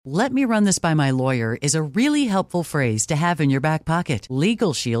"Let me run this by my lawyer" is a really helpful phrase to have in your back pocket.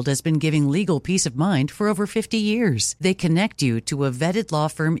 Legal Shield has been giving legal peace of mind for over 50 years. They connect you to a vetted law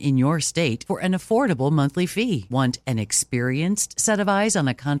firm in your state for an affordable monthly fee. Want an experienced set of eyes on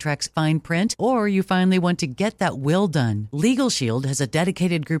a contract's fine print? Or you finally want to get that will done? Legal Shield has a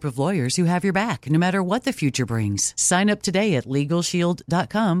dedicated group of lawyers who have your back, no matter what the future brings. Sign up today at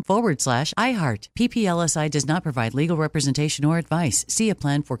LegalShield.com/iHeart. PPLSI does not provide legal representation or advice. See a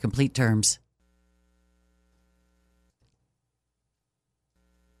plan for complete terms.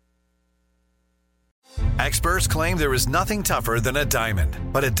 Experts claim there is nothing tougher than a diamond.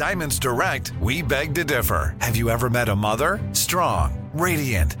 But at Diamonds Direct, we beg to differ. Have you ever met a mother? Strong,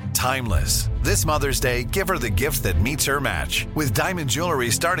 radiant, timeless. This Mother's Day, give her the gift that meets her match. With diamond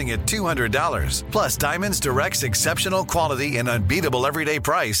jewelry starting at $200. Plus Diamonds Direct's exceptional quality and unbeatable everyday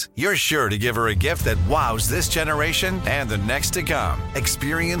price, you're sure to give her a gift that wows this generation and the next to come.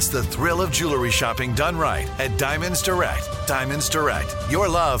 Experience the thrill of jewelry shopping done right at Diamonds Direct. Diamonds Direct. Your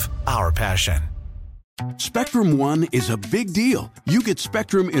love, our passion. Spectrum One is a big deal. You get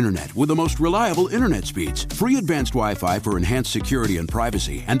Spectrum Internet with the most reliable internet speeds, free advanced Wi-Fi for enhanced security and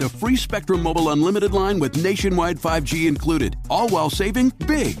privacy, and a free Spectrum Mobile Unlimited line with nationwide 5G included, all while saving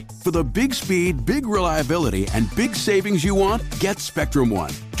big. For the big speed, big reliability, and big savings you want, get Spectrum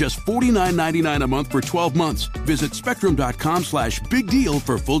One. Just $49.99 a month for 12 months. Visit spectrum.com/big deal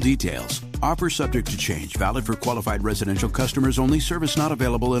for full details. Offer subject to change. Valid for qualified residential customers only. Service not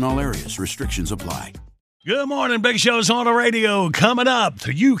available in all areas. Restrictions apply. Good morning, Big Show's on the radio. Coming up,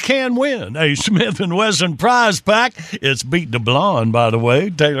 you can win a Smith & Wesson prize pack. It's Beat the Blonde, by the way.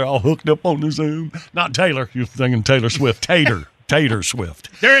 Taylor all hooked up on the Zoom. Not Taylor. You're thinking Taylor Swift. Taylor Swift.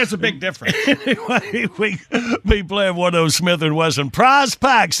 There is a big difference. Anyway, we be playing one of those Smith & Wesson prize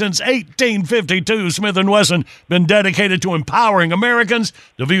packs since 1852. Smith & Wesson been dedicated to empowering Americans.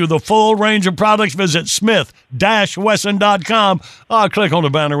 To view the full range of products, visit smith-wesson.com. Click on the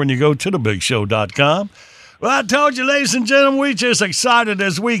banner when you go to thebigshow.com. Well, I told you, ladies and gentlemen, we're just excited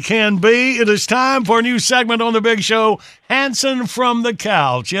as we can be. It is time for a new segment on The Big Show, Hanson from the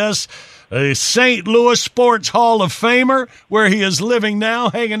Couch. Yes, a St. Louis Sports Hall of Famer, where he is living now,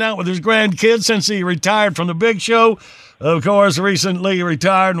 hanging out with his grandkids since he retired from The Big Show. Of course, recently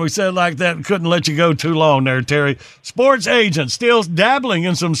retired, and we said like that and couldn't let you go too long there, Terry. Sports agent, still dabbling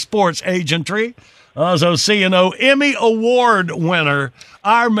in some sports agentry. Also, CNO Emmy Award winner,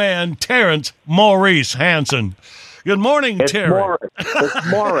 our man Terrence Maurice Hanson. Good morning, Terry. It's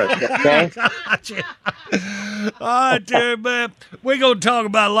Morris, okay? All right, Terry, man. We're going to talk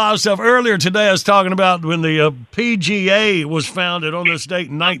about a lot of stuff. Earlier today, I was talking about when the PGA was founded on this date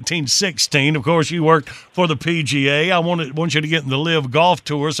in 1916. Of course, you worked for the PGA. I want you to get in the Live Golf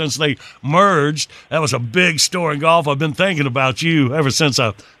Tour since they merged. That was a big story in golf. I've been thinking about you ever since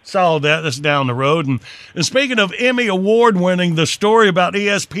I saw that. That's down the road. And speaking of Emmy Award winning, the story about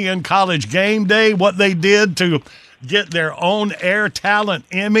ESPN College Game Day, what they did to get their own Air Talent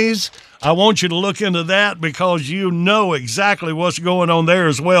Emmys. I want you to look into that because you know exactly what's going on there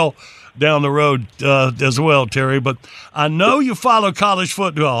as well down the road as well, Terry. But I know you follow college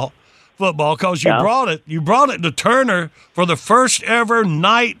football because you brought it to Turner for the first ever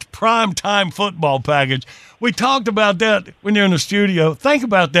night primetime football package. We talked about that when you're in the studio. Think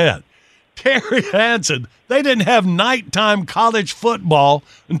about that. Terry Hanson, they didn't have nighttime college football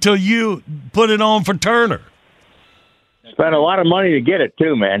until you put it on for Turner. Spent a lot of money to get it,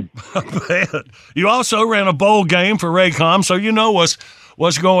 too, man. You also ran a bowl game for Raycom, so you know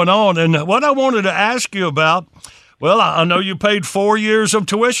what's going on. And what I wanted to ask you about, well, I know you paid 4 years of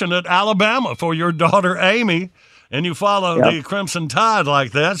tuition at Alabama for your daughter, Amy, and you follow the Crimson Tide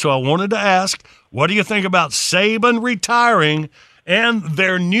like that. So I wanted to ask, what do you think about Saban retiring and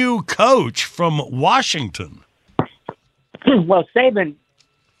their new coach from Washington? Well, Saban,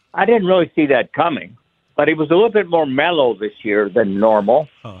 I didn't really see that coming. But he was a little bit more mellow this year than normal.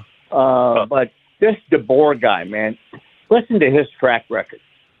 But this DeBoer guy, man, listen to his track record.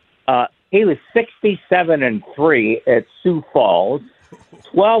 He was 67-3 at Sioux Falls,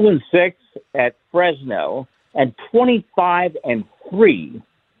 12-6 at Fresno, and 25-3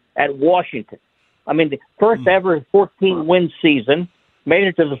 at Washington. I mean, the first ever 14-win season, made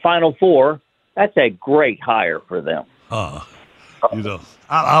it to the Final Four. That's a great hire for them. You know,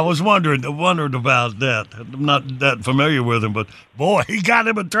 I was wondering about that. I'm not that familiar with him, but boy, he got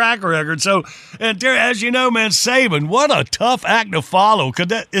him a track record. So, and Terry, as you know, man, Saban, what a tough act to follow.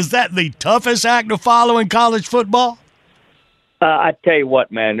 Is that the toughest act to follow in college football? I tell you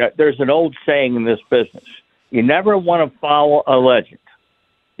what, man, there's an old saying in this business: you never want to follow a legend.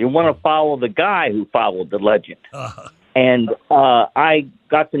 You want to follow the guy who followed the legend. And I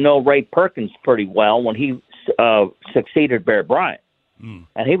got to know Ray Perkins pretty well when he succeeded Bear Bryant.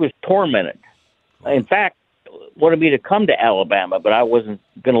 And he was tormented. In fact, wanted me to come to Alabama, but I wasn't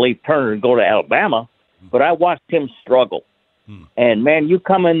going to leave Turner and go to Alabama. But I watched him struggle. And, man, you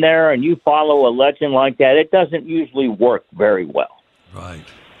come in there and you follow a legend like that, it doesn't usually work very well. Right.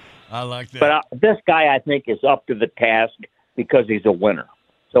 I like that. But this guy, I think, is up to the task because he's a winner.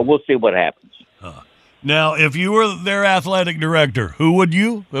 So we'll see what happens. Now, if you were their athletic director, who would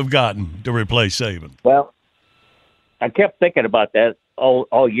you have gotten to replace Saban? Well, I kept thinking about that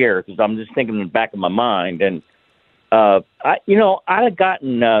all year because I'm just thinking in the back of my mind. And, I'd have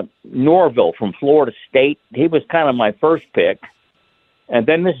gotten Norville from Florida State. He was kind of my first pick. And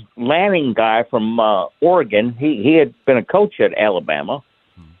then this Lanning guy from Oregon, he had been a coach at Alabama.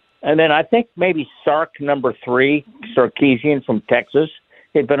 And then I think maybe Sark, number 3, Sarkisian from Texas.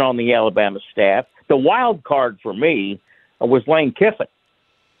 He'd been on the Alabama staff. The wild card for me was Lane Kiffin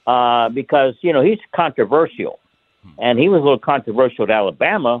because, he's controversial. And he was a little controversial at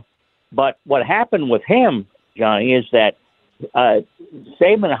Alabama. But what happened with him, Johnny, is that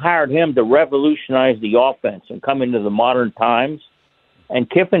Saban hired him to revolutionize the offense and come into the modern times. And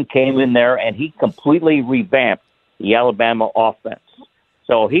Kiffin came in there and he completely revamped the Alabama offense.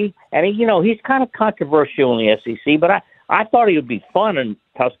 So he's kind of controversial in the SEC, but I thought he would be fun in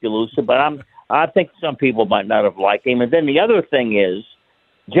Tuscaloosa, but I think some people might not have liked him. And then the other thing is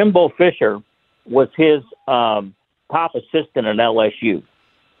Jimbo Fisher was his top assistant at LSU.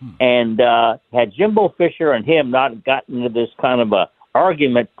 And had Jimbo Fisher and him not gotten into this kind of a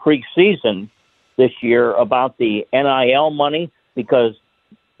argument preseason this year about the NIL money, because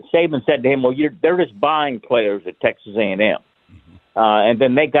Saban said to him, well, they're just buying players at Texas A&M. And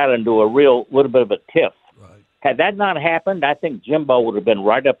then they got into a little bit of a tiff. Right. Had that not happened, I think Jimbo would have been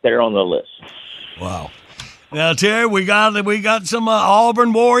right up there on the list. Wow. Now, Terry, we got some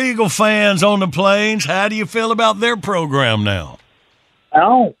Auburn War Eagle fans on the plains. How do you feel about their program now?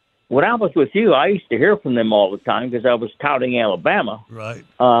 Oh, when I was with you, I used to hear from them all the time because I was touting Alabama. Right.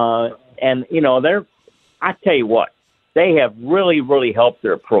 And, I tell you what, they have really, really helped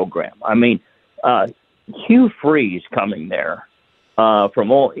their program. I mean, Hugh Freeze coming there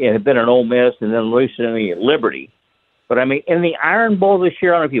had been an Ole Miss and then recently at Liberty. But, I mean, in the Iron Bowl this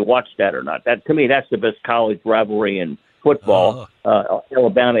year, I don't know if you watched that or not. To me, that's the best college rivalry in football,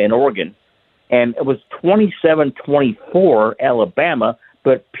 Alabama and Oregon. And it was 27-24 Alabama,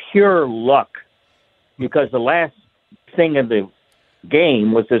 but pure luck because the last thing of the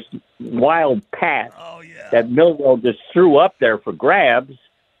game was this wild pass that Millwall just threw up there for grabs,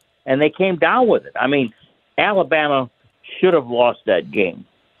 and they came down with it. I mean, Alabama should have lost that game.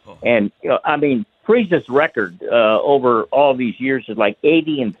 And, Freeze's record over all these years is like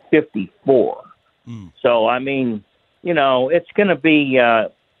 80-54. So, it's going to be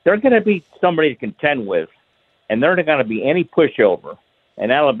they're going to be somebody to contend with, and they're not going to be any pushover.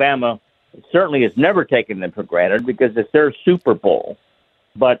 And Alabama certainly has never taken them for granted because it's their Super Bowl.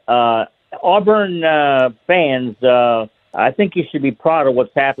 But Auburn fans, I think you should be proud of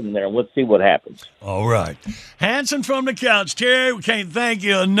what's happening there. Let's see what happens. All right. Hanson from the couch. Terry, we can't thank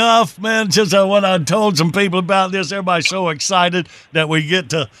you enough, man. Just when I told some people about this, everybody's so excited that we get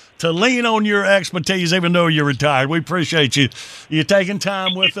to lean on your expertise even though you're retired. We appreciate you taking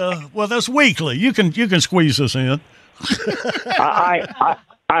time with us weekly. You can squeeze us in.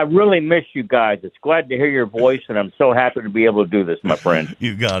 I really miss you guys. It's glad to hear your voice, and I'm so happy to be able to do this, my friend.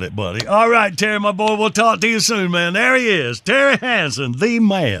 You got it, buddy. All right, Terry, my boy, we'll talk to you soon, man. There he is, Terry Hanson, the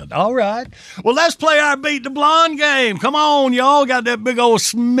man. All right. Well, let's play our Beat the Blonde game. Come on, y'all. Got that big old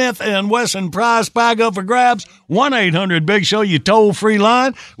Smith & Wesson prize pack up for grabs. 1-800-BIG-SHOW, you toll-free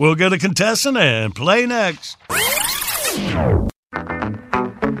line. We'll get a contestant and play next.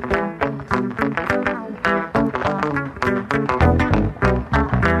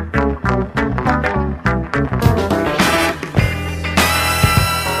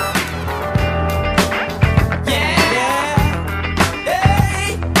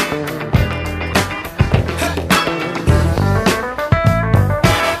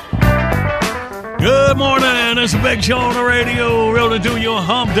 Good morning. It's a Big Show on the radio. Real to do your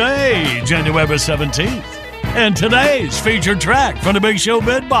hump day, January 17th. And today's featured track from the Big Show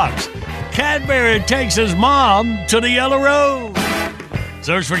bid box. Cadbury takes his mom to the Yellow Rose.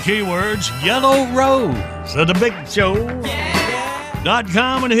 Search for keywords Yellow Rose at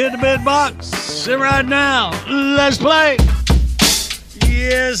thebigshow.com and hit the bid box. Sit right now. Let's play.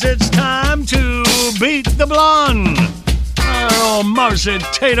 Yes, it's time to beat the blonde. Oh, Marcy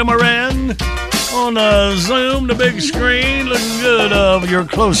Tatum Moran. On the Zoom, the big screen, looking good of your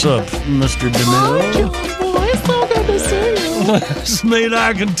close-up, Mr. DeMille. Oh, boy, it's so good to Let's meet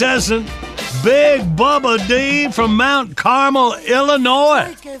our contestant, Big Bubba D from Mount Carmel,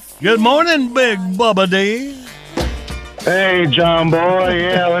 Illinois. Good morning, Big Bubba D. Hey, John boy.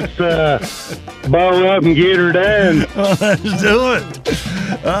 Yeah, let's bow up and get her done. Let's do it.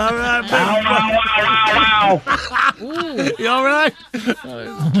 All right, Big Bubba. You all right? Put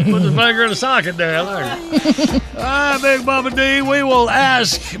the finger in the socket there. I like it. All right, Big Bubba D, we will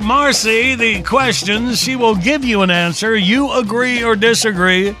ask Marcy the questions. She will give you an answer. You agree or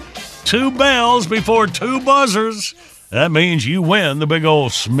disagree. 2 bells before 2 buzzers. That means you win the big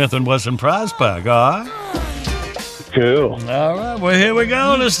old Smith & Wesson prize pack, all right? Cool. All right, well, here we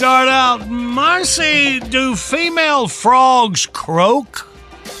go to start out. Marcy, do female frogs croak?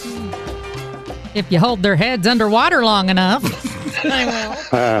 If you hold their heads underwater long enough.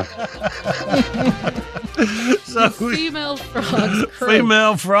 So, Female frogs croak.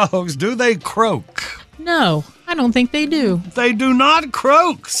 female frogs, do they croak? No, I don't think they do. They do not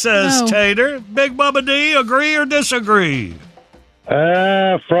croak, says No. Tater. Big Bubba D, agree or disagree?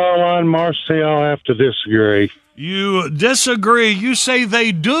 Fraulein Marcy, I'll have to disagree. You disagree. You say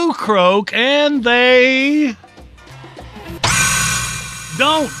they do croak, and they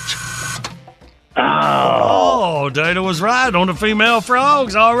don't. Oh, Data was right on the female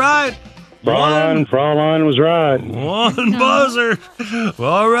frogs. All right. Fraulein was right. One buzzer.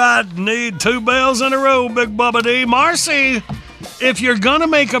 All right. Need 2 bells in a row, Big Bubba D. Marcy, if you're going to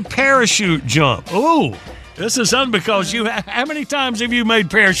make a parachute jump. Ooh, this is something because how many times have you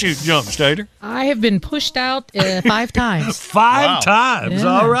made parachute jumps, Tater? I have been pushed out 5 times. 5 times. Yeah.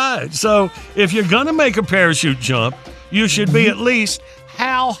 All right. So if you're going to make a parachute jump, you should be at least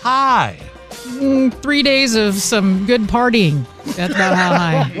how high? 3 days of some good partying. That's about how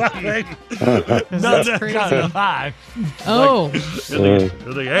high. Not that crazy. kind of high. Oh, In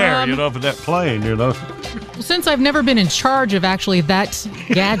the air, you know, for that plane, you know. since I've never been in charge of actually that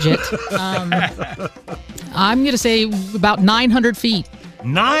gadget, I'm going to say about 900 feet.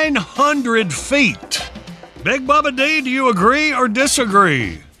 900 feet. Big Bubba D, do you agree or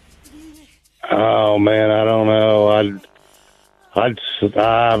disagree? Oh, man, I don't know.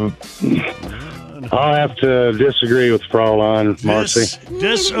 I'll have to disagree with Fraulein Marcy.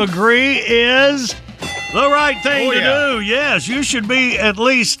 Disagree is the right thing to do. Yes, you should be at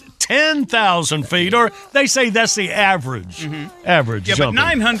least 10,000 feet, or they say that's the average. Average Yeah, jumping. but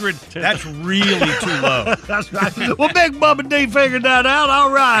 900, that's really too low. That's right. Well, Big Bubba D figured that out.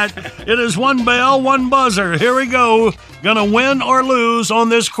 All right. It is 1 bell, 1 buzzer. Here we go. Gonna win or lose on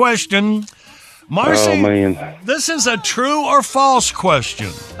this question. Marcy, Oh, man. this is a true or false question.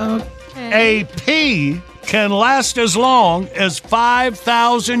 Okay. A pea can last as long as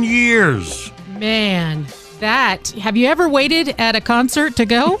 5,000 years. Man, have you ever waited at a concert to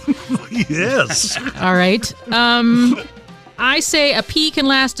go? Yes. All right. I say a pea can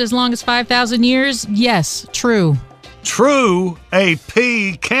last as long as 5,000 years. Yes, true. True, a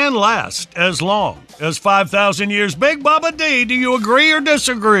pea can last as long as 5,000 years. Big Bubba D, do you agree or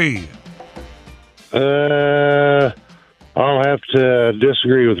disagree? I'll have to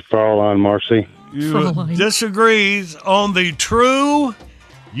disagree with Fraulein Marcy. You Fraulein. disagrees on the true.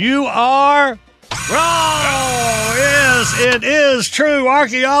 You are wrong. Yes, it is true.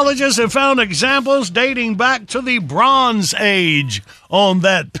 Archaeologists have found examples dating back to the Bronze Age on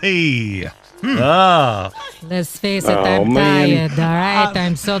that pea. Let's face it, Oh, I'm man. tired. All right,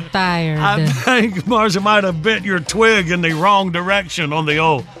 I'm so tired. I think Marcy might have bit your twig in the wrong direction on the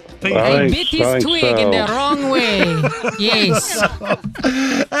old pea. I Thanks, bit his thanks, twig in the wrong way. Yes.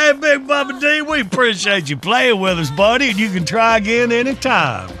 Hey, Big Bubba D, we appreciate you playing with us, buddy, and you can try again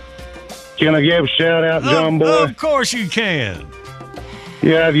anytime. Can I give a shout out, John boy? Of course you can.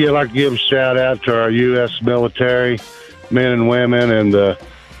 Yeah, I'd like to give a shout out to our U.S. military men and women and the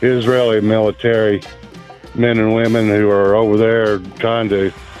Israeli military men and women who are over there trying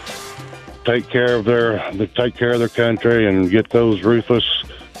to take care of their country and get those ruthless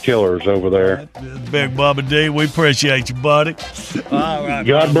killers over there. Big Bubba D, we appreciate you, buddy. All right.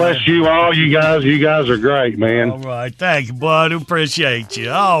 God bless you all, you guys. You guys are great, man. All right. Thank you, buddy. Appreciate you.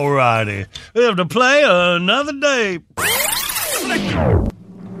 All righty. We have to play another day.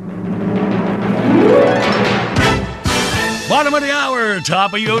 Bottom of the hour,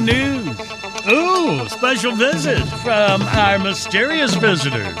 top of your news. Ooh, special visit from our mysterious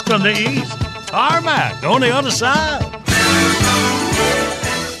visitor from the east, Tarmac, on the other side.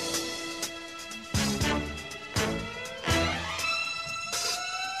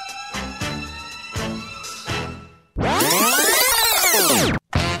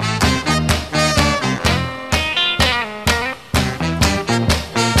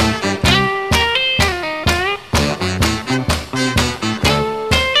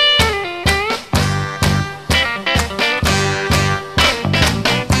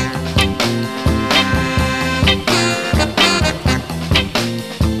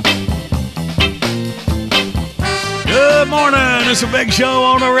 It's a big show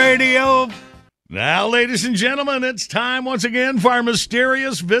on the radio. Now, ladies and gentlemen, it's time once again for our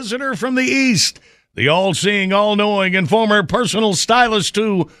mysterious visitor from the East, the all-seeing, all-knowing, and former personal stylist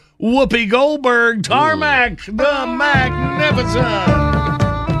to Whoopi Goldberg, Tarmac, the Magnificent.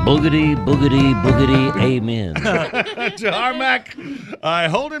 Boogity, boogity, boogity, amen. Tarmac, I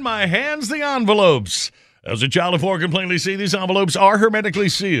hold in my hands the envelopes. As a child of four can plainly see, these envelopes are hermetically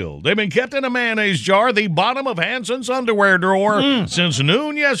sealed. They've been kept in a mayonnaise jar, the bottom of Hanson's underwear drawer, since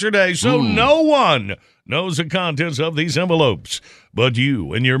noon yesterday, so no one knows the contents of these envelopes. But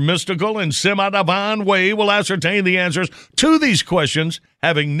you, in your mystical and semi-divine way, will ascertain the answers to these questions,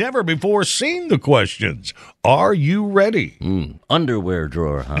 having never before seen the questions. Are you ready? Underwear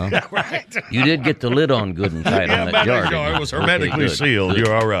drawer, huh? Yeah, right. You did get the lid on good and tight on that jar. It was hermetically Okay, sealed.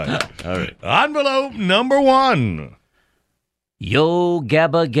 You're all right. All right. Envelope number 1. Yo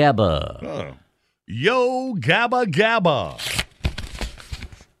Gabba Gabba. Yo Gabba Gabba.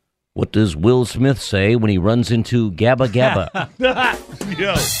 What does Will Smith say when he runs into Gabba Gabba?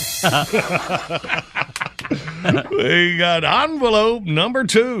 Yo. We got envelope number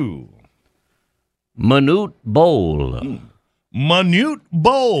 2. Minute Bowl. Minute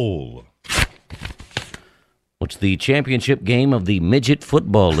Bowl. What's the championship game of the Midget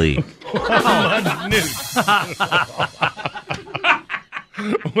Football League? Minute.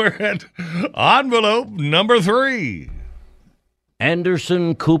 We're at envelope number 3.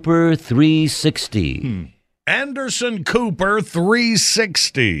 Anderson Cooper 360. Anderson Cooper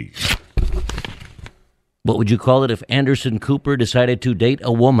 360. What would you call it if Anderson Cooper decided to date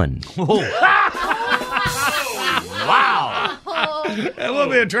a woman? Wow. That will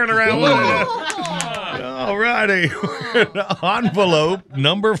be a turnaround, wouldn't it? All righty. Envelope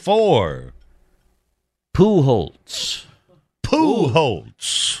number 4. Pujols.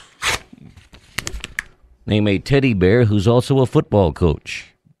 Pujols. Name a teddy bear who's also a football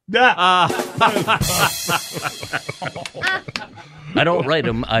coach. I don't write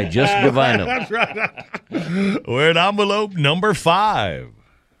them, I just divine them. That's right. We're at envelope number 5.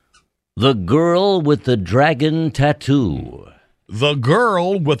 The girl with the dragon tattoo. The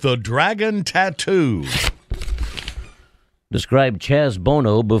girl with the dragon tattoo. Describe Chaz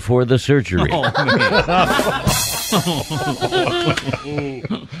Bono before the surgery.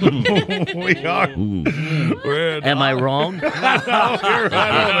 We are. Am I wrong? No, you're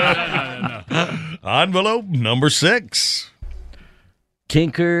right on that. Envelope number 6.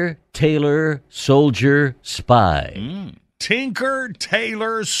 Tinker, Tailor, Soldier, Spy. Tinker,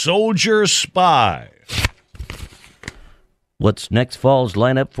 Tailor, Soldier, Spy. What's next fall's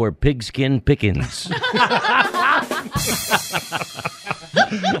lineup for Pigskin Pickens?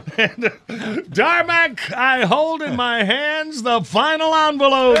 Darmac, I hold in my hands the final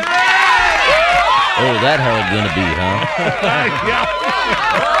envelope. Oh, that how it gonna be,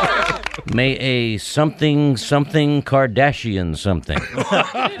 huh? May a something Kardashian something.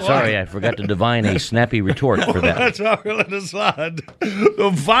 Sorry, I forgot to divine a snappy retort for that. That's all right, let us slide.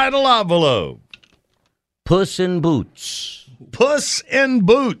 The final envelope. Puss in Boots. Puss in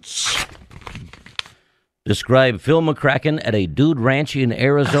Boots. Describe Phil McCracken at a dude ranch in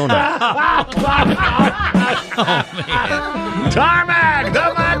Arizona. Tarmac,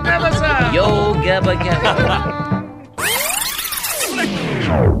 the Magnificent. Yo, Gabba Gabba.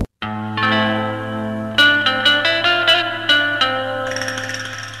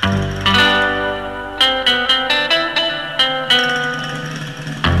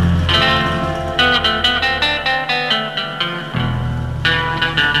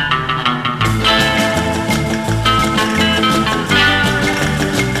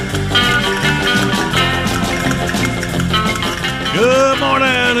 Good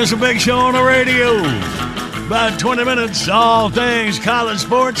morning. It's a big show on the radio. About 20 minutes, all things college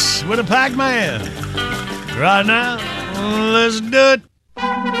sports with a packed man. Right now, let's do it.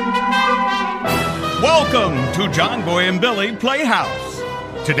 Welcome to John Boy and Billy Playhouse.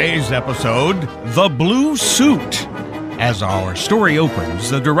 Today's episode, The Blue Suit. As our story opens,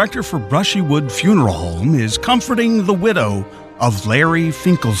 the director for Brushywood Funeral Home is comforting the widow of Larry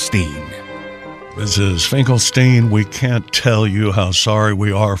Finkelstein. Mrs. Finkelstein, we can't tell you how sorry we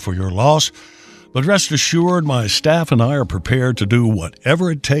are for your loss, but rest assured my staff and I are prepared to do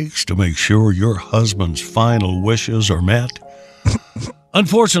whatever it takes to make sure your husband's final wishes are met.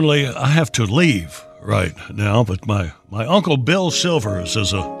 Unfortunately, I have to leave right now, but my Uncle Bill Silvers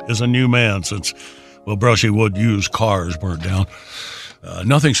is a new man since, well, Brushywood used cars burnt down.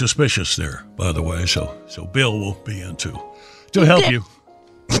 Nothing suspicious there, by the way, so Bill will be in to help you.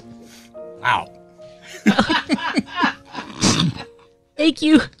 Ow. Thank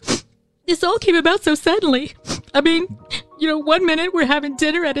you. This all came about so suddenly. I mean, 1 minute we're having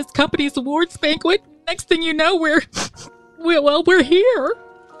dinner at his company's awards banquet. Next thing you know, we're here.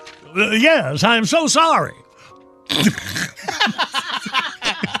 Yes, I'm so sorry.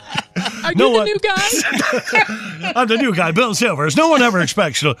 Are you the new guy? I'm the new guy, Bill Silvers. No one ever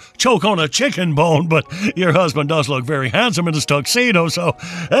expects to choke on a chicken bone, but your husband does look very handsome in his tuxedo, so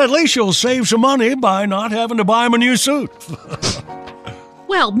at least you'll save some money by not having to buy him a new suit.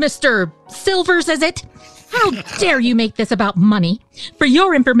 Well, Mr. Silvers, is it? How dare you make this about money? For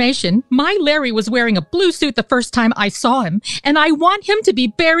your information, my Larry was wearing a blue suit the first time I saw him, and I want him to be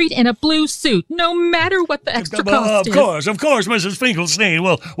buried in a blue suit, no matter what the extra cost is. Of course, Mrs. Finkelstein.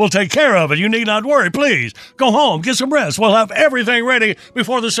 We'll take care of it. You need not worry. Please, go home, get some rest. We'll have everything ready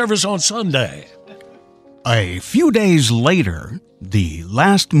before the service on Sunday. A few days later, the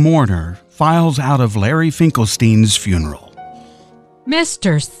last mourner files out of Larry Finkelstein's funeral.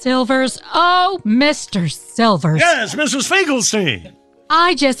 Mr. Silvers, oh, Mr. Silvers. Yes, Mrs. Finkelstein.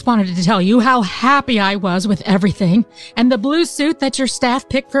 I just wanted to tell you how happy I was with everything, and the blue suit that your staff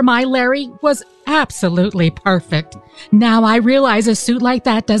picked for my Larry was absolutely perfect. Now I realize a suit like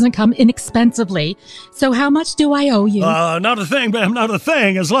that doesn't come inexpensively, so how much do I owe you? Not a thing, ma'am, not a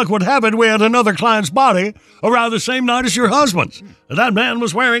thing. As luck would have it, we had another client's body around the same night as your husband's. That man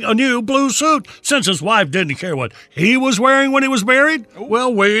was wearing a new blue suit. Since his wife didn't care what he was wearing when he was buried,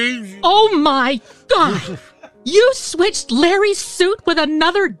 well, we... Oh, my God! You switched Larry's suit with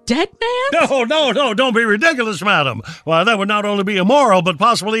another dead man? No, don't be ridiculous, madam. Why, that would not only be immoral, but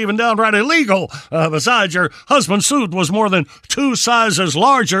possibly even downright illegal. Besides, your husband's suit was more than 2 sizes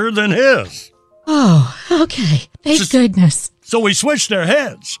larger than his. Oh, okay. Thank goodness. So we switched their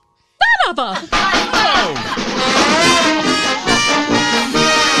heads. Son of a...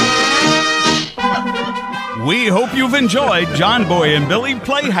 We hope you've enjoyed John Boy and Billy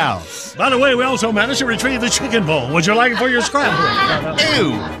Playhouse. By the way, we also managed to retrieve the chicken bowl. Would you like it for your scramble?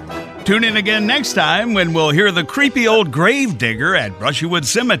 Ew! Tune in again next time when we'll hear the creepy old grave digger at Brushywood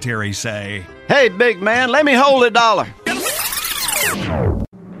Cemetery say, "Hey, big man, let me hold $1."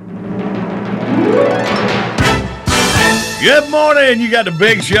 Good morning. You got the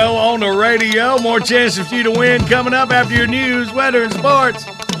big show on the radio. More chances for you to win coming up after your news, weather, and sports.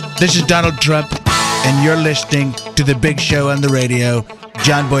 This is Donald Trump, and you're listening to the big show on the radio,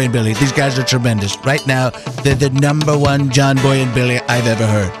 John Boy and Billy. These guys are tremendous. Right now, they're the number one John Boy and Billy I've ever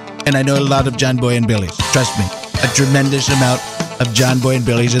heard. And I know a lot of John Boy and Billys. Trust me, a tremendous amount of John Boy and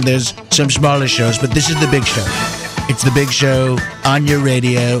Billys. And there's some smaller shows, but this is the big show. It's the big show on your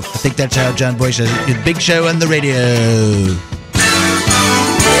radio. I think that's how John Boy says it. The big show on the radio.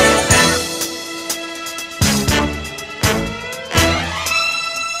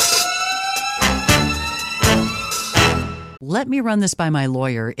 "Let me run this by my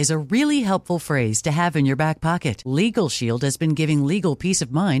lawyer" is a really helpful phrase to have in your back pocket. Legal Shield has been giving legal peace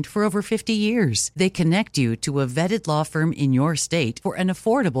of mind for over 50 years. They connect you to a vetted law firm in your state for an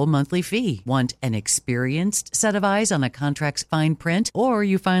affordable monthly fee. Want an experienced set of eyes on a contract's fine print? Or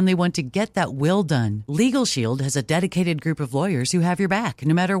you finally want to get that will done? Legal Shield has a dedicated group of lawyers who have your back,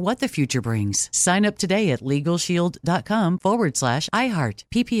 no matter what the future brings. Sign up today at LegalShield.com/iHeart.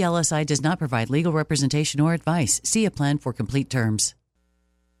 PPLSI does not provide legal representation or advice. See a plan for complete terms.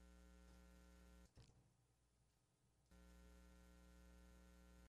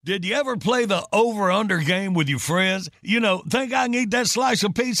 Did you ever play the over-under game with your friends? You know, think I can eat that slice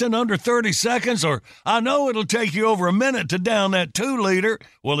of pizza in under 30 seconds? Or I know it'll take you over a minute to down that 2-liter.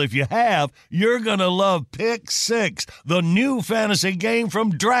 Well, if you have, you're going to love Pick 6, the new fantasy game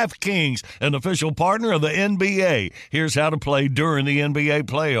from DraftKings, an official partner of the NBA. Here's how to play during the NBA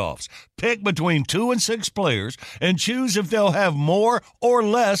playoffs. Pick between 2 and 6 players and choose if they'll have more or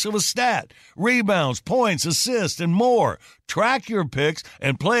less of a stat. Rebounds, points, assists, and more. Track your picks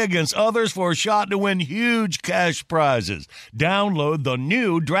and play against others for a shot to win huge cash prizes. Download the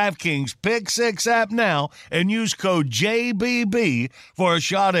new DraftKings Pick 6 app now and use code JBB for a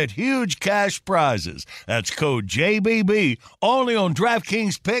shot at huge cash prizes. That's code JBB only on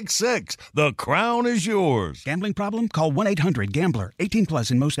DraftKings Pick 6. The crown is yours. Gambling problem? Call 1-800-GAMBLER. 18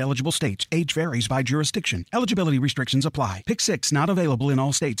 plus in most eligible states. Age varies by jurisdiction. Eligibility restrictions apply. Pick 6 not available in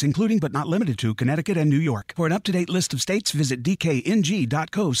all states, including but not limited to Connecticut and New York. For an up-to-date list of states, visit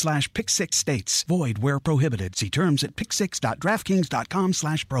dkng.co/pick6states. Void where prohibited. See terms at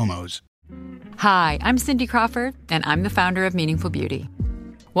pick6.draftkings.com/promos. Hi, I'm Cindy Crawford, and I'm the founder of Meaningful Beauty.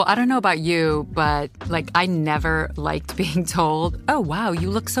 Well, I don't know about you, but, I never liked being told, "Oh, wow, you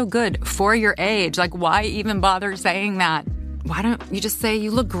look so good for your age." Why even bother saying that? Why don't you just say you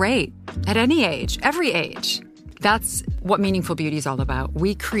look great at any age, every age? That's what Meaningful Beauty is all about.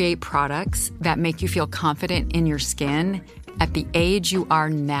 We create products that make you feel confident in your skin at the age you are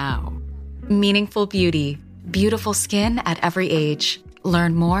now. Meaningful Beauty. Beautiful skin at every age.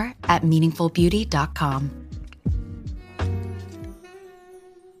 Learn more at meaningfulbeauty.com.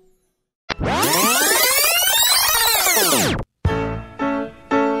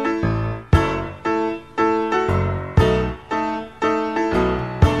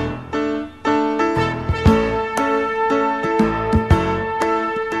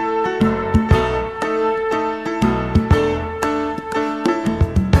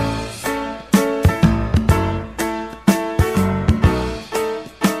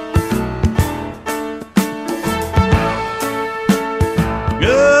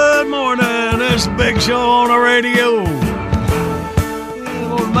 Show on the radio. I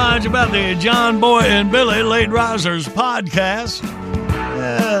want to remind you about the John Boy and Billy Late Risers podcast.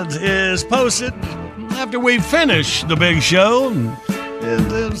 It is posted after we finish the big show.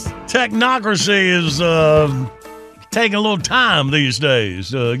 Technocracy is taking a little time these days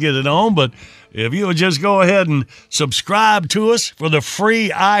to get it on, but if you would just go ahead and subscribe to us for the free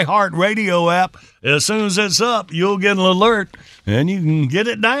iHeartRadio app, as soon as it's up, you'll get an alert, and you can get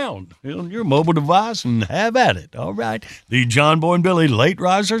it down on your mobile device and have at it. All right. The John Boy and Billy Late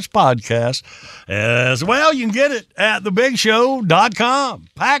Risers podcast. As well, you can get it at thebigshow.com.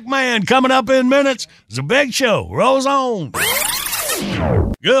 Pac-Man coming up in minutes. It's a big show. Rolls on.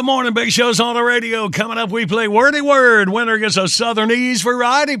 Good morning, Big Show's on the radio. Coming up, we play Wordy Word. Winner gets a Southern Ease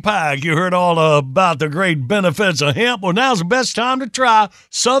variety pack. You heard all about the great benefits of hemp. Well, now's the best time to try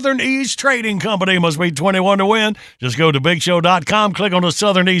Southern Ease Trading Company. Must be 21 to win. Just go to bigshow.com, click on the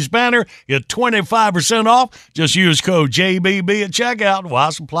Southern Ease banner, get 25% off. Just use code JBB at checkout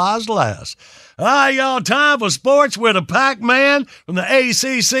while supplies last. All right, y'all, time for sports with a Pac-Man from the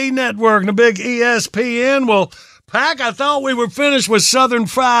ACC Network and the big ESPN. Well, Pac, I thought we were finished with Southern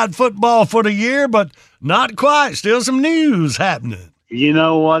Fried football for the year, but not quite. Still some news happening. You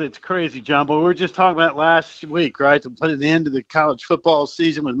know what? It's crazy, John. But we were just talking about last week, right, to put an end to the college football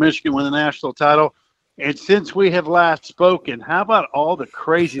season with Michigan winning the national title. And since we have last spoken, how about all the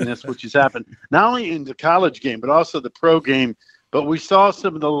craziness which has happened, not only in the college game, but also the pro game. But we saw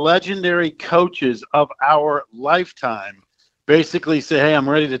some of the legendary coaches of our lifetime basically say, hey, I'm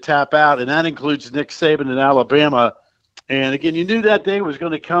ready to tap out, and that includes Nick Saban in Alabama. And, again, you knew that day was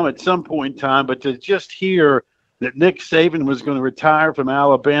going to come at some point in time, but to just hear that Nick Saban was going to retire from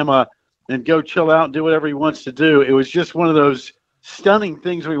Alabama and go chill out and do whatever he wants to do, it was just one of those stunning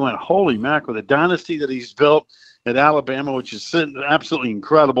things where we went, holy mackerel, the dynasty that he's built at Alabama, which is absolutely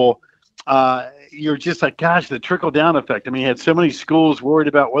incredible. You're just like, gosh, the trickle-down effect. I mean, he had so many schools worried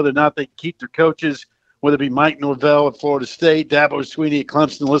about whether or not they keep their coaches, whether it be Mike Norvell at Florida State, Dabo Swinney at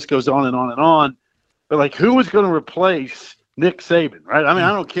Clemson, the list goes on and on and on. But, like, who was going to replace Nick Saban, right? I mean,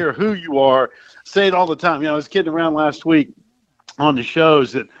 I don't care who you are. Say it all the time. You know, I was kidding around last week on the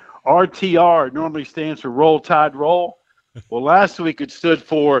shows that RTR normally stands for Roll Tide Roll. Well, last week it stood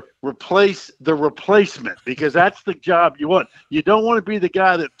for Replace the Replacement, because that's the job you want. You don't want to be the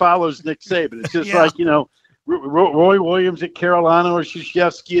guy that follows Nick Saban. It's just like, you know, Roy Williams at Carolina, or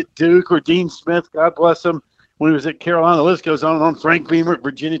Krzyzewski at Duke, or Dean Smith, God bless him, when he was at Carolina. The list goes on and on. Frank Beamer at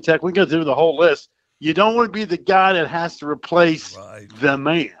Virginia Tech. We go through the whole list. You don't want to be the guy that has to replace the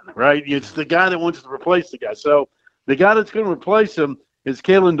man, right? It's the guy that wants to replace the guy. So the guy that's going to replace him is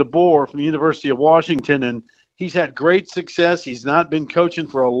Kalen DeBoer from the University of Washington, and he's had great success. He's not been coaching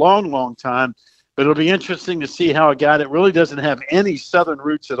for a long, long time, but it'll be interesting to see how a guy that really doesn't have any Southern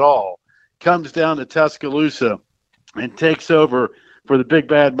roots at all comes down to Tuscaloosa and takes over for the big,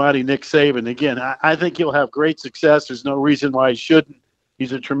 bad, mighty Nick Saban. Again, I think he'll have great success. There's no reason why he shouldn't.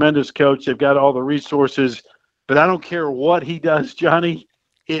 He's a tremendous coach. They've got all the resources. But I don't care what he does, Johnny,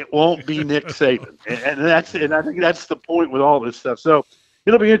 it won't be Nick Saban. And I think that's the point with all this stuff. So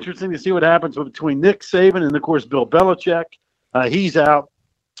it'll be interesting to see what happens between Nick Saban and, of course, Bill Belichick. He's out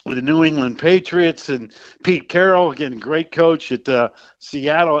with the New England Patriots, and Pete Carroll, again, great coach at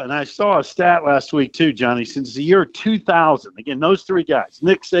Seattle. And I saw a stat last week too, Johnny, since the year 2000. Again, those three guys,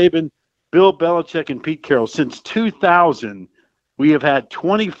 Nick Saban, Bill Belichick, and Pete Carroll. Since 2000, we have had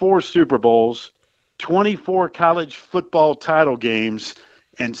 24 Super Bowls, 24 college football title games,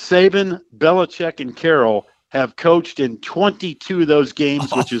 and Saban, Belichick, and Carroll have coached in 22 of those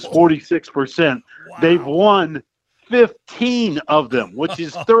games, which is 46%. Wow. They've won 15 of them, which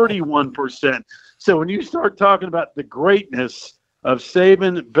is 31%. So when you start talking about the greatness of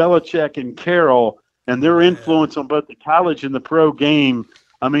Saban, Belichick, and Carroll and their influence on both the college and the pro game,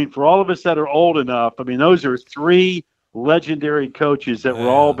 I mean, for all of us that are old enough, I mean, those are three legendary coaches that were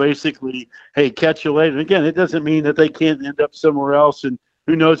all basically, hey, catch you later. And again, it doesn't mean that they can't end up somewhere else. And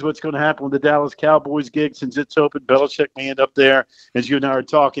who knows what's going to happen with the Dallas Cowboys gig since it's open. Belichick may end up there, as you and I are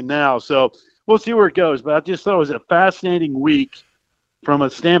talking now. So we'll see where it goes. But I just thought it was a fascinating week from a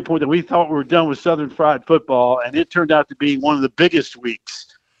standpoint that we thought we were done with Southern Fried Football, and it turned out to be one of the biggest weeks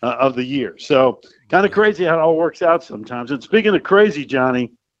of the year. So kind of crazy how it all works out sometimes. And speaking of crazy,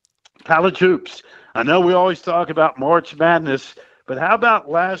 Johnny, college hoops. I know we always talk about March Madness, but how about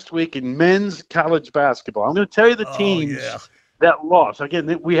last week in men's college basketball? I'm going to tell you the teams that lost.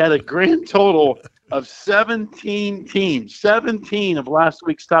 Again, we had a grand total of 17 teams. 17 of last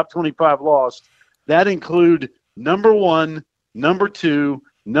week's top 25 lost. That include number 1, number 2,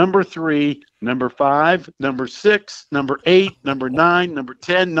 number 3, number 5, number 6, number 8, number 9, number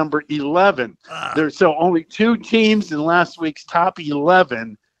 10, number 11. There's so only 2 teams in last week's top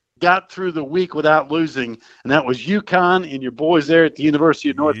 11 got through the week without losing, and that was UConn and your boys there at the University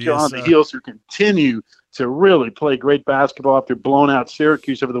of North Carolina, the Heels, who continue to really play great basketball after blowing out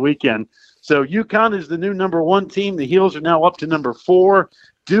Syracuse over the weekend. So UConn is the new number 1 team. The Heels are now up to number 4.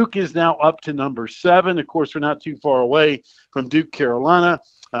 Duke is now up to number 7. Of course, we're not too far away from Duke, Carolina,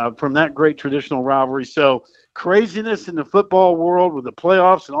 from that great traditional rivalry. So craziness in the football world with the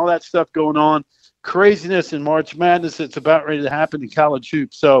playoffs and all that stuff going on. Craziness in March Madness. It's about ready to happen in college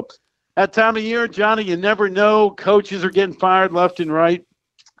hoops. So that time of year, Johnny, you never know. Coaches are getting fired left and right.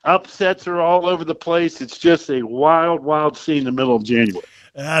 Upsets are all over the place. It's just a wild, wild scene in the middle of January.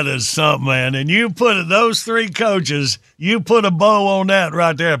 That is something, man. And you put those 3 coaches, you put a bow on that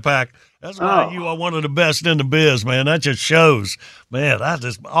right there, Pack. That's why you are one of the best in the biz, man. That just shows, man, that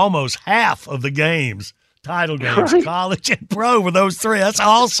is almost half of the games, title games, college and pro with those 3. That's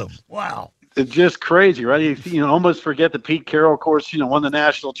awesome. Wow. It's just crazy, right? You almost forget that Pete Carroll, of course, won the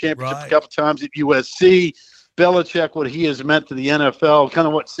national championship a couple times at USC. Belichick, what he has meant to the NFL, kind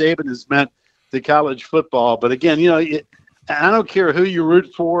of what Saban has meant to college football. But again, I don't care who you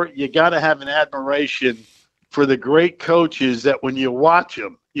root for, you got to have an admiration for the great coaches that when you watch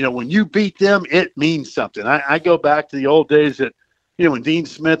them, when you beat them, it means something. I go back to the old days that, when Dean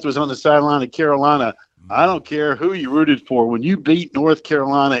Smith was on the sideline of Carolina. I don't care who you rooted for. When you beat North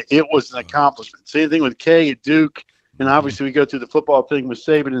Carolina, it was an accomplishment. Same thing with Kay at Duke. And obviously we go through the football thing with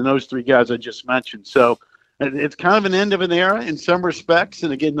Saban and those 3 guys I just mentioned. So it's kind of an end of an era in some respects.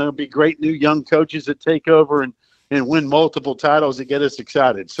 And again, there'll be great new young coaches that take over and win multiple titles that get us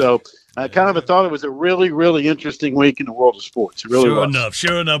excited. So I kind of thought it was a really, really interesting week in the world of sports. It really was.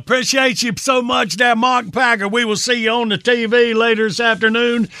 Sure enough. Appreciate you so much there, Mark Packer. We will see you on the TV later this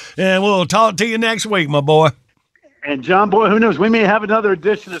afternoon, and we'll talk to you next week, my boy. And, John Boy, who knows? We may have another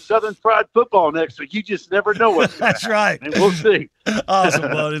edition of Southern Fried Football next week. You just never know what's going to happen. Right. And we'll see. Awesome,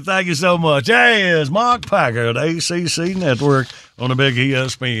 buddy. Thank you so much. There is Mark Packer at ACC Network on the big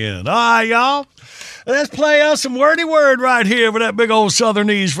ESPN. All right, y'all. Let's play us some wordy word right here with that big old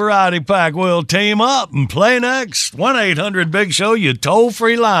Southernese variety pack. We'll team up and play next. 1-800-BIG-SHOW, your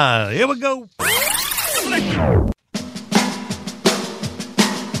toll-free line. Here we go.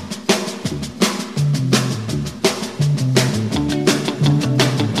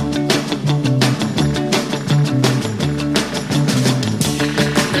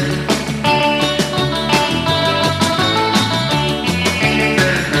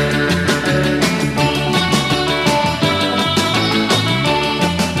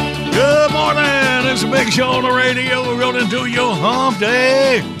 Show on the radio. We're rolling through your hump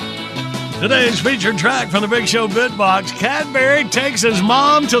day. Today's featured track from the Big Show Bitbox. Cadbury takes his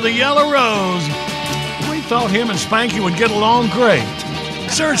mom to the Yellow Rose. We thought him and Spanky would get along great.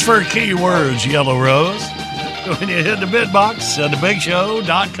 Search for keywords Yellow Rose when you hit the Bitbox at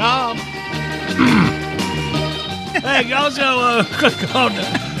thebigshow.com. Hey, also click on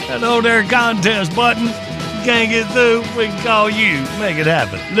that old there contest button. Can't get through, we can call you. Make it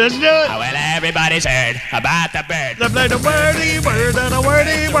happen. Let's do it. Oh, well, everybody's heard about the bird. Let's play the wordy word and a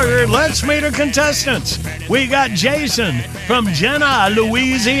wordy word. Let's meet our contestants. We got Jason from Jenna,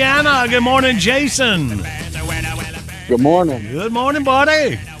 Louisiana. Good morning, Jason. Good morning. Good morning,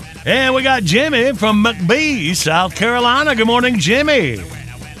 buddy. And we got Jimmy from McBee, South Carolina. Good morning, Jimmy.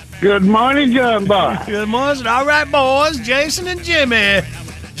 Good morning, John Boy. Good morning. All right, boys. Jason and Jimmy.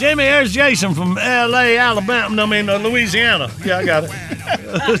 Jimmy, there's Jason from Louisiana. Yeah, I got it.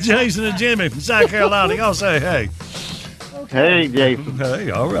 Jason and Jimmy from South Carolina. Y'all say hey. Hey, Jason. Hey,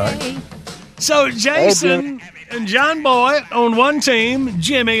 all right. Hey. So, Jason and John Boy on one team,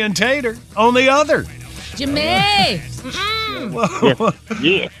 Jimmy and Tater on the other. Jimmy!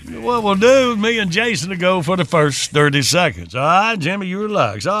 What we'll do, me and Jason will go for the first 30 seconds. All right, Jimmy, you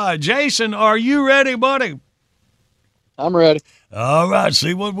relax. All right, Jason, are you ready, buddy? I'm ready. All right,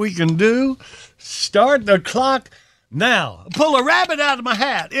 see what we can do. Start the clock now. Pull a rabbit out of my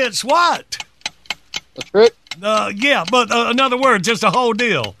hat. It's what? A trick? Yeah, but in other words, just a whole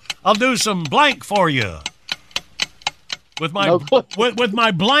deal. I'll do some blank for you. With my with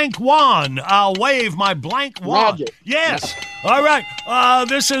my blank wand, I'll wave my blank wand. Magic. Yes. All right.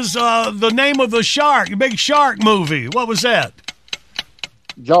 This is the name of the shark, the big shark movie. What was that?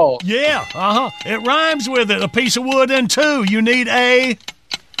 Jaws. Yeah. It rhymes with it. A piece of wood and two. You need a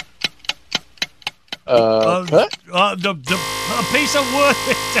cut? A piece of wood.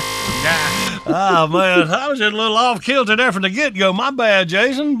 Oh, man. I was a little off kilter there from the get-go. My bad,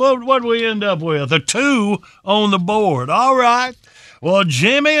 Jason. What did we end up with? A 2 on the board. All right. Well,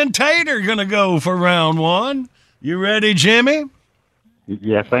 Jimmy and Tater are going to go for round 1. You ready, Jimmy?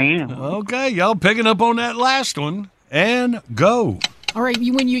 Yes, I am. Okay. Y'all picking up on that last one. And go. All right,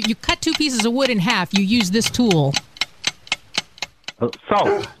 when you cut 2 pieces of wood in half, you use this tool.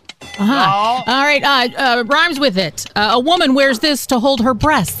 Salt. Uh-huh. All right, rhymes with it. A woman wears this to hold her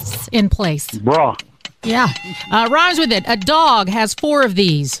breasts in place. Bra. Yeah. Rhymes with it. A dog has 4 of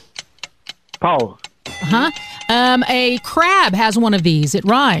these. Paw. Uh-huh. A crab has 1 of these. It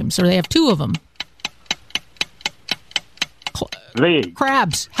rhymes, or they have 2 of them. Leg.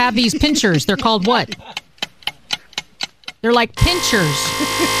 Crabs have these pinchers. They're called what? They're like pinchers.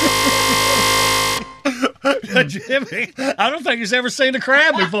 Jimmy, I don't think he's ever seen a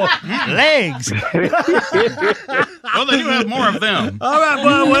crab before. Legs. Well, they do have more of them. All right,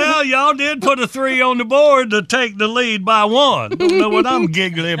 well, y'all did put a 3 on the board to take the lead by 1. Don't know what I'm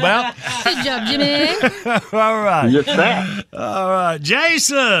giggly about. Good job, Jimmy. All right. Yes, sir. All right,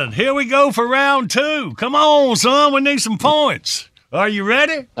 Jason, here we go for round 2. Come on, son, we need some points. Are you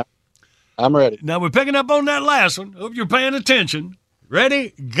ready? I'm ready. Now, we're picking up on that last one. Hope you're paying attention.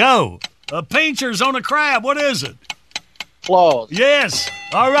 Ready? Go. A pincher's on a crab. What is it? Claws. Yes.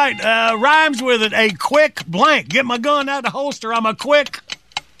 All right. Rhymes with it. A quick blank. Get my gun out of the holster. I'm a quick.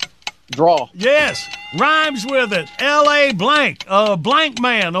 Draw. Yes. Rhymes with it. L.A. blank. Blank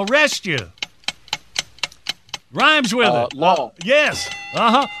man. Arrest you. Rhymes with it. Law. Yes.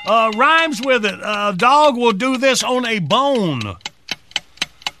 Rhymes with it. Dog will do this on a bone.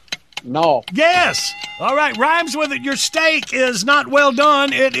 No. Yes. All right. Rhymes with it. Your steak is not well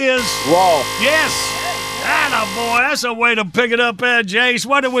done. It is raw. Yes. Attaboy. That's a way to pick it up there, Jace.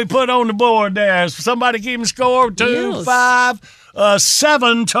 What did we put on the board there? Somebody keeping score? 2, 5,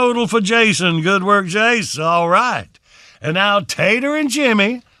 7 total for Jason. Good work, Jace. All right. And now Tater and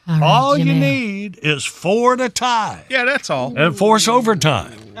Jimmy. All Jimmy. you need is 4 to tie. Yeah, that's all. And force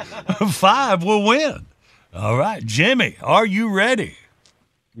overtime. 5 will win. All right. Jimmy, are you ready?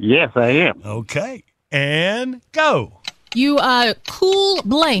 Yes, I am. Okay. And go. You, cool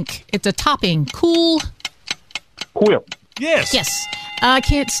blank. It's a topping. Cool. Quip. Yes. Yes. I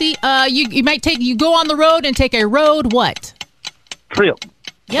can't see. You might you go on the road and take a road what? Trip.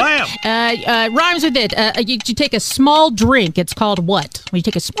 Yep. Rhymes with it. You take a small drink. It's called what? When you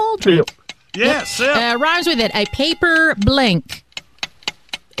take a small drink. Sip. Yes. Yep. Rhymes with it. A paper blank.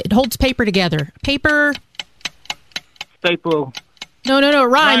 It holds paper together. Paper. Staple. No.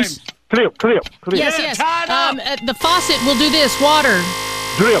 Rhymes. Clip. Yes. The faucet will do this. Water.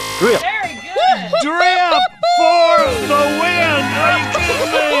 Drip. Very good. Drip for the win. Are you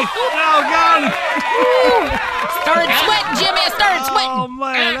kidding me? Doggone. Started sweating, Jimmy. I started sweating. Oh,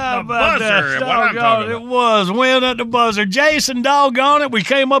 man. How the about buzzer, that? what I'm Doggone talking it. about. It was. Win at the buzzer. Jason, doggone it. We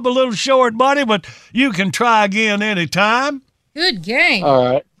came up a little short, buddy, but you can try again anytime. Good game. All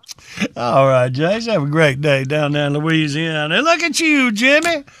right. All right, Jason. Have a great day down there in Louisiana. And look at you,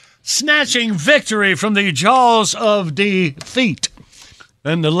 Jimmy, snatching victory from the jaws of defeat.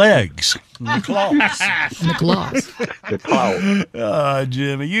 And the legs. And the claws. The claw.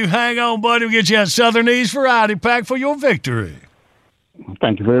 Jimmy, you hang on, buddy. We'll get you that Southern East Variety Pack for your victory.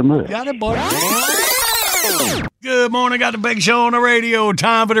 Thank you very much. Got it, buddy. Good morning. Got the big show on the radio.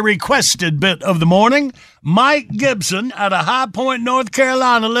 Time for the requested bit of the morning. Mike Gibson out of High Point, North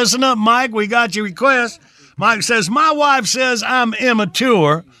Carolina. Listen up, Mike. We got your request. Mike says, my wife says I'm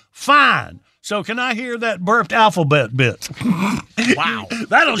immature. Fine. So can I hear that burped alphabet bit? Wow.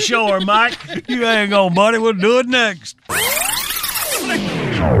 That'll show her, Mike. You hang on, buddy. We'll do it next.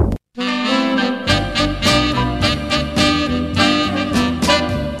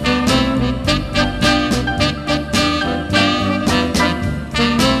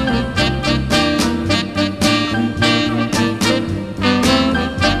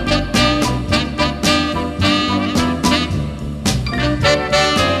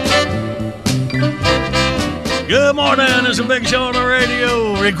 Good morning. It's a big show on the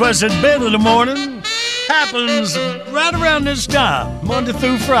radio. Requested bit of the morning. happens right around this time, Monday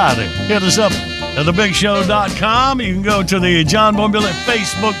through Friday. Hit us up at thebigshow.com. You can go to the John Boy and Billy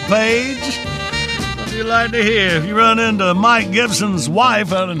Facebook page. What do you like to hear? If you run into Mike Gibson's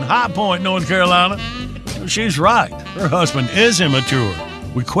wife out in High Point, North Carolina, she's right. Her husband is immature.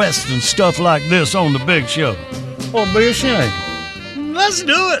 We question stuff like this on The Big Show. Won't be ashamed. Let's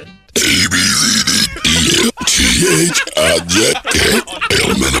do it.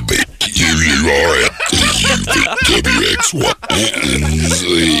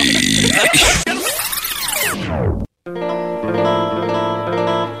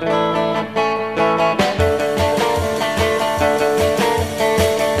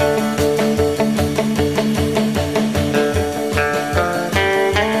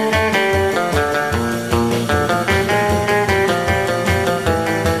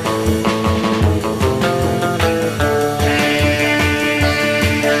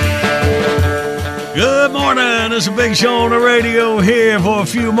 It's a Big Show on the radio here for a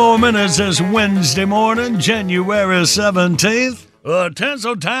few more minutes this Wednesday morning, January 17th.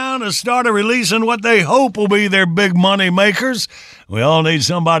 Tinseltown has started releasing what they hope will be their big money makers. We all need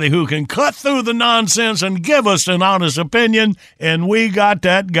somebody who can cut through the nonsense and give us an honest opinion, and we got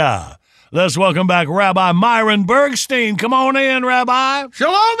that guy. Let's welcome back Rabbi Myron Bergstein. Come on in, Rabbi.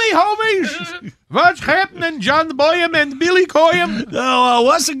 Shalom, homies. What's happening, John Boyum and Billy Coyum?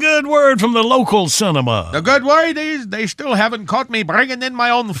 What's a good word from the local cinema? The good word is they still haven't caught me bringing in my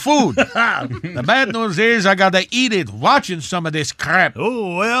own food. The bad news is I got to eat it watching some of this crap.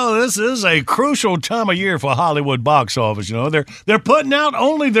 Oh, well, this is a crucial time of year for Hollywood box office. You know, they're putting out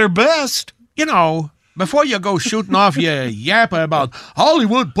only their best. You know, before you go shooting off your yapper about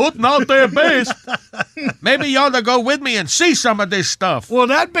Hollywood putting out their best, maybe you ought to go with me and see some of this stuff. Well,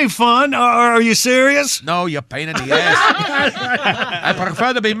 that'd be fun. Are you serious? No, you pain in the ass. I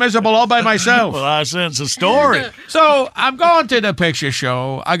prefer to be miserable all by myself. Well, I sense a story. So, I'm going to the picture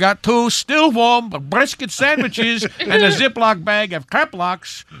show. I got 2 still warm brisket sandwiches and a Ziploc bag of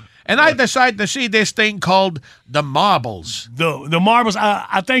Kreplocks. And I decided to see this thing called The Marbles. The Marbles?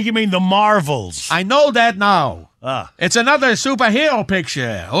 I think you mean The Marvels. I know that now. It's another superhero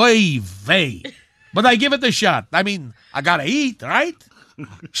picture. Oy vey. But I give it a shot. I mean, I gotta eat, right?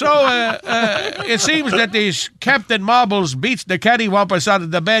 So, it seems that this Captain Marbles beats the cattywampus out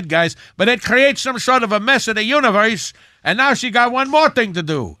of the bad guys, but it creates some sort of a mess in the universe, and now she got one more thing to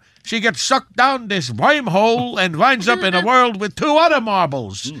do. She gets sucked down this wormhole and winds up in a world with 2 other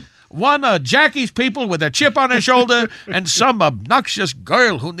marbles. One of Jackie's people with a chip on her shoulder, and some obnoxious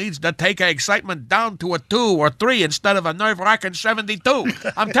girl who needs to take her excitement down to a 2 or 3 instead of a nerve-wracking 72.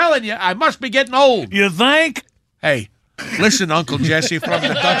 I'm telling you, I must be getting old. You think? Hey, listen, Uncle Jesse from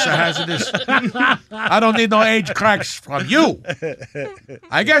the Ducks Are Hazardous. I don't need no age cracks from you.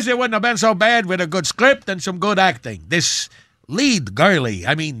 I guess it wouldn't have been so bad with a good script and some good acting. This lead girlie,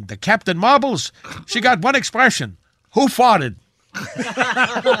 I mean, the Captain Marbles, she got one expression. Who farted?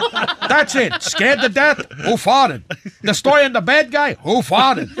 That's it. Scared to death? Who farted? The story and the bad guy? Who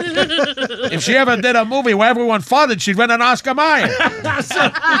farted? If she ever did a movie where everyone farted, she'd win an Oscar Mayer.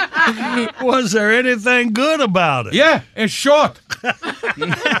 Was there anything good about it? Yeah, it's short.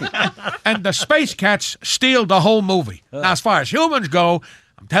 And the Space Cats steal the whole movie. Now, as far as humans go,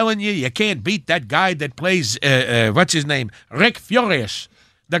 I'm telling you, you can't beat that guy that plays, what's his name? Rick Furious.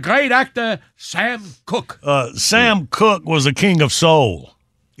 The great actor, Sam Cooke. Sam Cooke was the king of soul.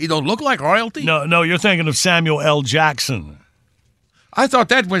 He don't look like royalty? No, you're thinking of Samuel L. Jackson. I thought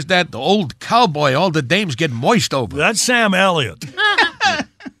that was that old cowboy all the dames get moist over. That's Sam Elliott.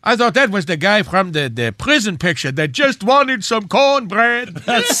 I thought that was the guy from the prison picture that just wanted some cornbread.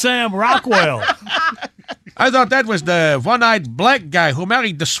 That's Sam Rockwell. I thought that was the one-eyed black guy who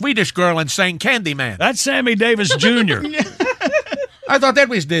married the Swedish girl and sang Candyman. That's Sammy Davis Jr. I thought that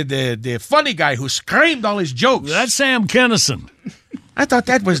was the funny guy who screamed all his jokes. That's Sam Kinison. I thought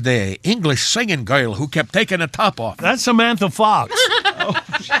that was the English singing girl who kept taking the top off. That's Samantha Fox.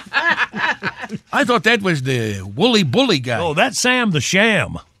 I thought that was the woolly bully guy. Oh, that's Sam the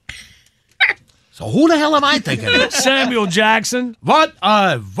Sham. So who the hell am I thinking of? Samuel Jackson. What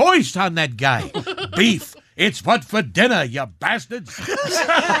a voice on that guy. Beef. It's what for dinner, you bastards.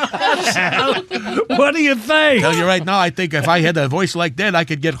 What do you think? Tell you right now, I think if I had a voice like that, I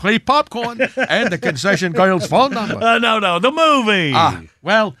could get free popcorn and the concession girl's phone number. No, the movie.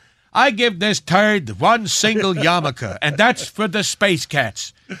 Well, I give this turd one single yarmulke, and that's for the Space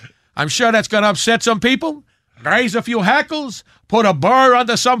Cats. I'm sure that's going to upset some people, raise a few hackles, put a burr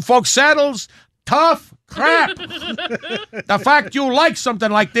under some folks' saddles. Tough crap. The fact you like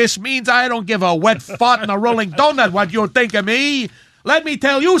something like this means I don't give a wet fart in a rolling donut what you think of me. Let me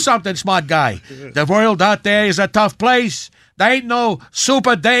tell you something, smart guy. The world out there is a tough place. There ain't no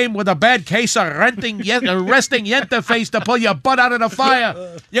super dame with a bad case of resting yenta face to pull your butt out of the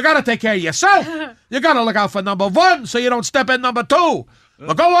fire. You gotta take care of yourself. You gotta look out for number one so you don't step in number two.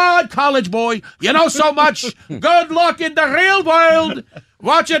 Well, go on, college boy. You know so much. Good luck in the real world.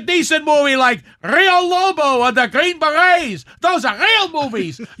 Watch a decent movie like Rio Lobo or the Green Berets. Those are real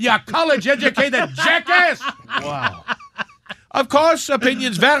movies, you college-educated jackass. Wow. Of course,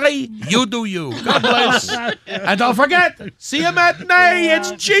 opinions vary. You do you. God bless. And don't forget, see a matinee.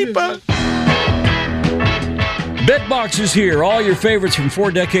 It's cheaper. BitBox is here. All your favorites from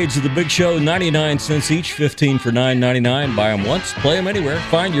 4 decades of The Big Show, 99 cents each, 15 for $9.99. Buy them once, play them anywhere.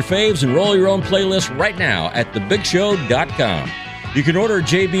 Find your faves and roll your own playlist right now at thebigshow.com. You can order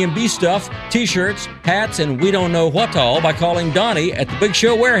JB&B stuff, T-shirts, hats, and we don't know what all by calling Donnie at the Big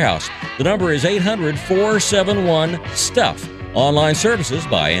Show Warehouse. The number is 800-471-STUFF. Online services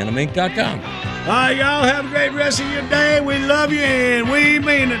by animink.com. All right, y'all have a great rest of your day. We love you and we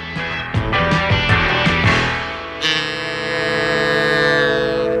mean it.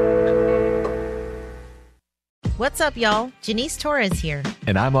 What's up, y'all? Janice Torres here.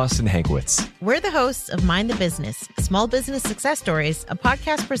 And I'm Austin Hankwitz. We're the hosts of Mind the Business, Small Business Success Stories, a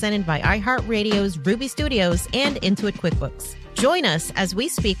podcast presented by iHeartRadio's Ruby Studios and Intuit QuickBooks. Join us as we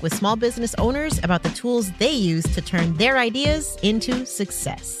speak with small business owners about the tools they use to turn their ideas into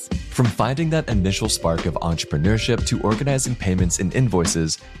success. From finding that initial spark of entrepreneurship to organizing payments and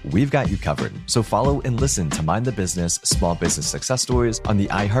invoices, we've got you covered. So follow and listen to Mind the Business, Small Business Success Stories on the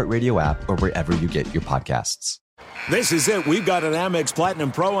iHeartRadio app or wherever you get your podcasts. This is it. We've got an Amex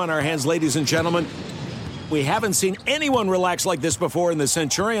Platinum Pro on our hands, ladies and gentlemen. We haven't seen anyone relax like this before in the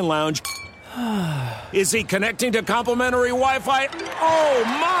Centurion Lounge. Is he connecting to complimentary Wi-Fi? Oh,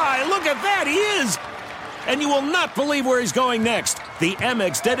 my! Look at that! He is! And you will not believe where he's going next. The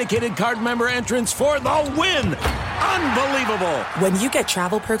Amex dedicated card member entrance for the win! Unbelievable! When you get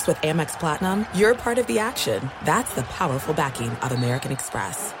travel perks with Amex Platinum, you're part of the action. That's the powerful backing of American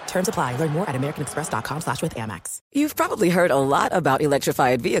Express. Terms apply. Learn more at americanexpress.com/withAmex. You've probably heard a lot about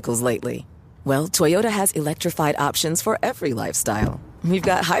electrified vehicles lately. Well, Toyota has electrified options for every lifestyle. We've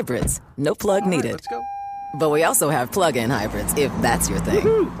got hybrids, no plug needed. Let's go. But we also have plug-in hybrids, if that's your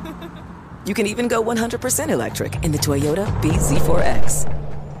thing. You can even go 100% electric in the Toyota BZ4X.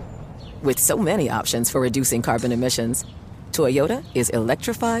 With so many options for reducing carbon emissions, Toyota is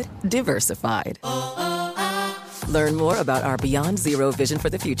electrified, diversified. Learn more about our Beyond Zero vision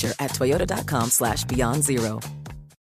for the future at toyota.com/beyond zero.